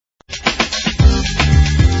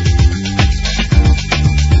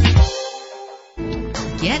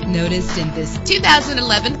Get noticed in this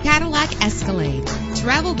 2011 Cadillac Escalade.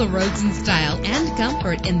 Travel the roads in style and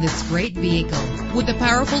comfort in this great vehicle with a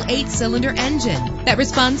powerful 8-cylinder engine that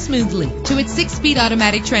responds smoothly to its 6-speed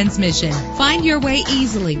automatic transmission. Find your way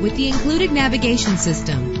easily with the included navigation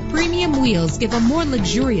system. Premium wheels give a more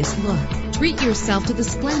luxurious look. Treat yourself to the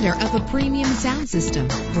splendor of a premium sound system.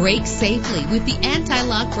 Brake safely with the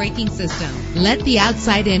anti-lock braking system. Let the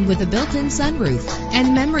outside in with a built-in sunroof.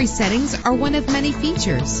 And memory settings are one of many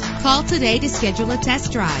features. Call today to schedule a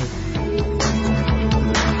test drive.